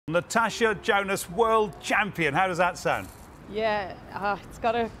Natasha Jonas, world champion. How does that sound? Yeah, it's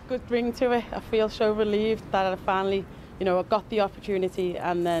got a good ring to it. I feel so relieved that I finally, I got the opportunity,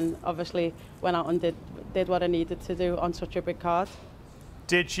 and then obviously went out and did what I needed to do on such a big card.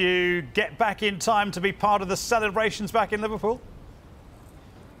 Did you get back in time to be part of the celebrations back in Liverpool?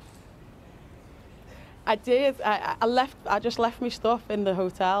 I did. I just left my stuff in the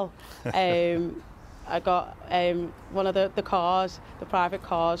hotel. I got one of the cars, the private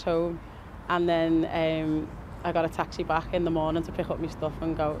cars, home, and then I got a taxi back in the morning to pick up my stuff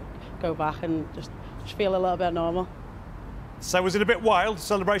and go back and just feel a little bit normal. So was it a bit wild,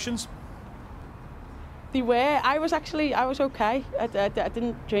 celebrations? They were. I was okay. I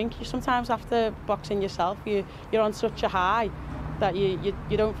didn't drink. Sometimes after boxing yourself, you're on such a high that you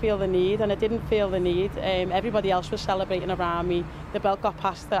don't feel the need, and I didn't feel the need. Everybody else was celebrating around me. The belt got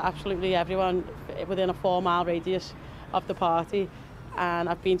passed to absolutely everyone within a 4-mile radius of the party, and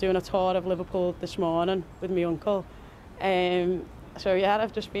I've been doing a tour of Liverpool this morning with my uncle. So yeah,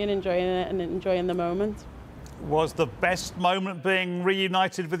 I've just been enjoying it and enjoying the moment. Was the best moment being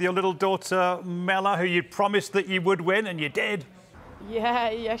reunited with your little daughter Mella, who you promised that you would win, and you did?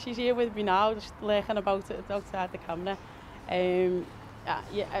 Yeah, she's here with me now, just lurking about it outside the camera.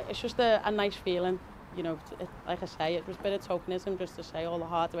 Yeah, it's just a nice feeling, like I say, it was a bit of tokenism just to say all the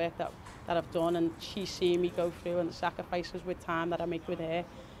hard work that I've done, and she's seen me go through, and the sacrifices with time that I make with her,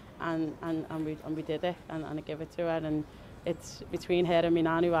 and we did it, and I give it to her, and it's between her and me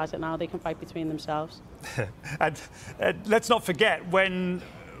nan who has it now. They can fight between themselves. And let's not forget, when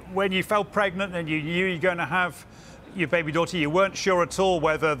you fell pregnant and you knew you were going to have your baby daughter, you weren't sure at all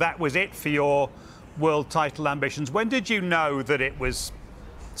whether that was it for your world title ambitions. When did you know that it was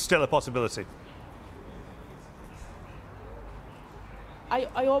still a possibility?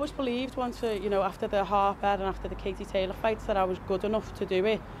 I always believed once, after the Harper and after the Katie Taylor fights, that I was good enough to do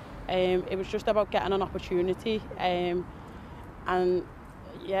it. It was just about getting an opportunity. And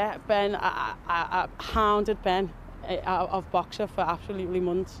yeah, Ben, I hounded Ben of Boxer for absolutely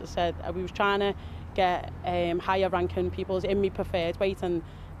months. I said we was trying to get higher ranking people in my preferred weight, and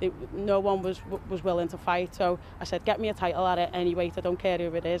no one was willing to fight. So I said, get me a title at any weight, I don't care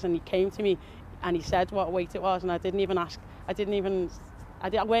who it is. And he came to me and he said what weight it was, and I didn't even ask. I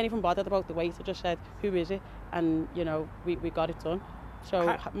weren't even bothered about the weight. I just said, who is it? And we got it done.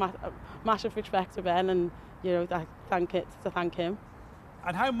 So massive respect to Ben, and to thank him.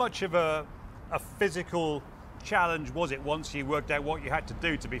 And how much of a physical challenge was it once you worked out what you had to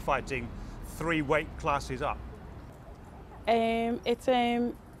do to be fighting 3 weight classes up? It's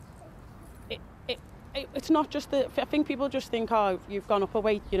not just I think people just think, oh, you've gone up a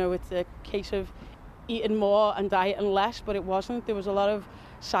weight, it's a case of eating more and dieting less, but it wasn't. There was a lot of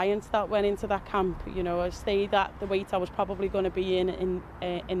science that went into that camp. I stayed at the weight I was probably going to be in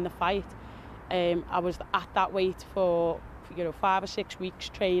the fight. I was at that weight for 5 or 6 weeks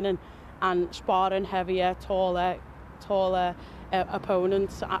training and sparring heavier, taller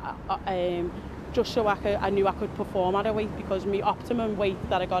opponents, just so I knew I could perform at a weight, because my optimum weight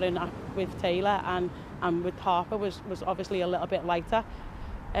that I got in with Taylor and with Harper was obviously a little bit lighter.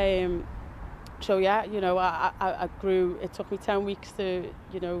 So yeah, I grew. It took me 10 weeks to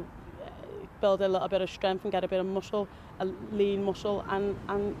build a little bit of strength and get a bit of muscle, a lean muscle,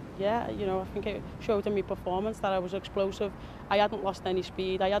 and yeah, I think it showed in my performance that I was explosive. I hadn't lost any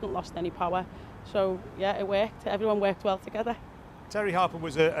speed, I hadn't lost any power, so yeah, it worked. Everyone worked well together. Terry Harper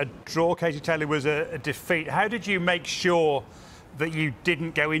was a draw, Katie Taylor was a defeat. How did you make sure that you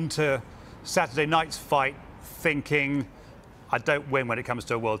didn't go into Saturday night's fight thinking, I don't win when it comes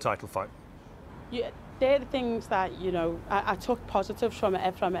to a world title fight? Yeah, they're the things that I took positives from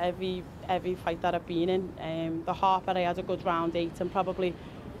every fight that I've been in. The Harper, I had a good round 8 and probably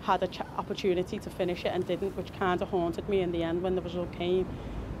had an opportunity to finish it and didn't, which kind of haunted me in the end when the result came.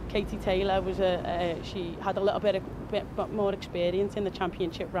 Katie Taylor was she had a little bit more experience in the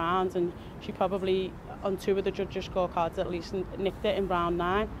championship rounds, and she probably, on 2 of the judges' scorecards at least, nicked it in round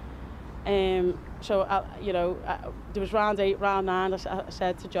 9. So there was round 8, round 9. I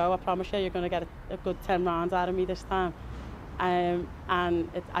said to Joe, I promise you're going to get a good 10 rounds out of me this time. And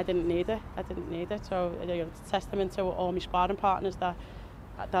I didn't need it. So it's a testament to all my sparring partners that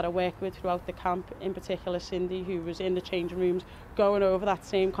I worked with throughout the camp, in particular Cindy, who was in the changing rooms going over that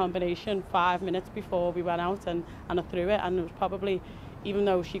same combination 5 minutes before we went out, and I threw it, and it was probably, even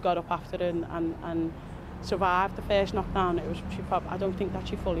though she got up after it and survived the first knockdown, I don't think that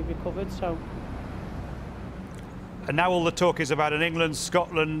she fully recovered. So. And now all the talk is about an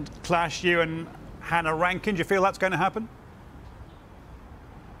England-Scotland clash, you and Hannah Rankin. Do you feel that's going to happen?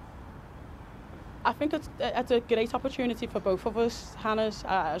 I think it's a great opportunity for both of us. Hannah's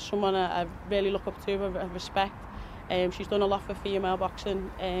someone I really look up to, I respect. She's done a lot for female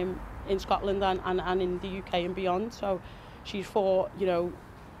boxing in Scotland and in the UK and beyond. So she's fought, you know,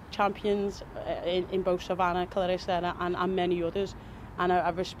 champions in both Savannah, Clarissa, and many others. And I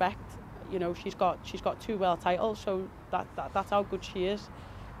respect, you know, she's got 2 world titles, so that's how good she is.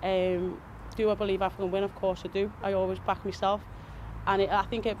 Do I believe I can win? Of course I do. I always back myself. And I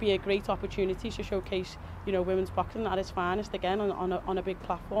think it'd be a great opportunity to showcase, you know, women's boxing at its finest again on a big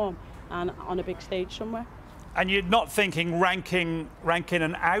platform and on a big stage somewhere. And you're not thinking ranking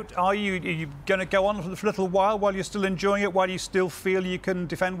and out, are you? Are you going to go on for a little while you're still enjoying it, while you still feel you can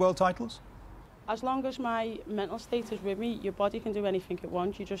defend world titles? As long as my mental state is with me, your body can do anything it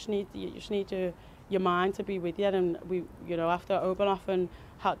wants. You just need your mind to be with you. And you know, after Oberhof and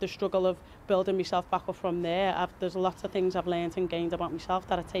had the struggle of building myself back up from there, there's lots of things I've learned and gained about myself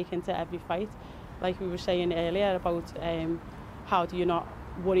that I take into every fight. Like we were saying earlier about how do you not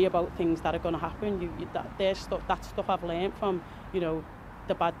worry about things that are going to happen. That's stuff I've learned from, you know,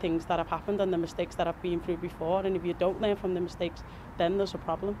 the bad things that have happened and the mistakes that I've been through before. And if you don't learn from the mistakes, then there's a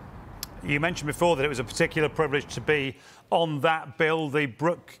problem. You mentioned before that it was a particular privilege to be on that bill, the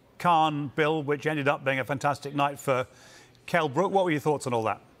Brook Khan bill, which ended up being a fantastic night for Kell Brook. What were your thoughts on all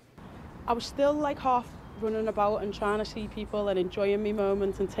that? I was still like half running about and trying to see people and enjoying my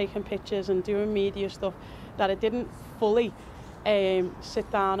moment and taking pictures and doing media stuff, that I didn't fully sit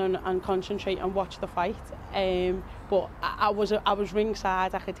down and concentrate and watch the fight. But I was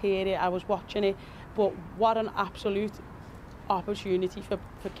ringside, I could hear it, I was watching it. But what an absolute opportunity for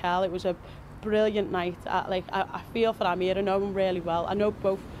Kell. It was a brilliant night. I feel for Amir. I know him really well. I know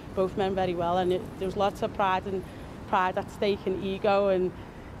both men very well, and there was lots of pride at stake and ego and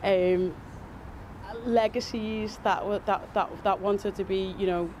legacies that wanted to be, you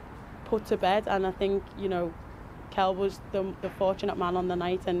know, put to bed. And I think, you know, Kell was the fortunate man on the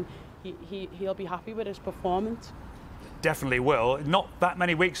night, and he'll be happy with his performance. Definitely will. Not that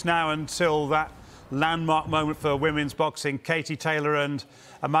many weeks now until that landmark moment for women's boxing. Katie Taylor and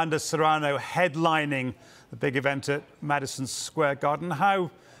Amanda Serrano headlining the big event at Madison Square Garden. How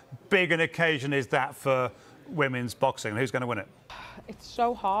big an occasion is that for women's boxing? Who's going to win it? It's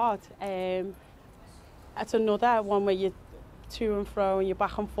so hard. It's another one where you're to and fro and you're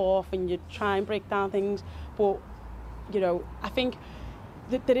back and forth and you try and break down things. But, you know, I think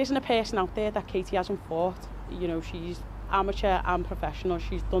that there isn't a person out there that Katie hasn't fought. You know, she's amateur and professional.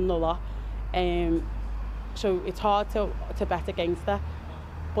 She's done a lot. So it's hard to bet against her.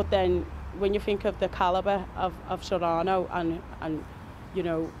 But then when you think of the calibre of Serrano and you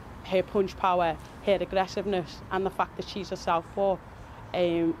know, her punch power, her aggressiveness, and the fact that she's a southpaw,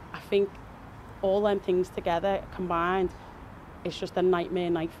 I think all them things together combined, it's just a nightmare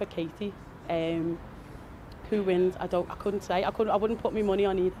night for Katie. Who wins? I couldn't say. I wouldn't put my money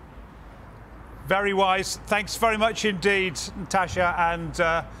on either. Very wise. Thanks very much indeed, Natasha, and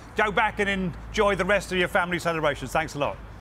go back and enjoy the rest of your family celebrations. Thanks a lot.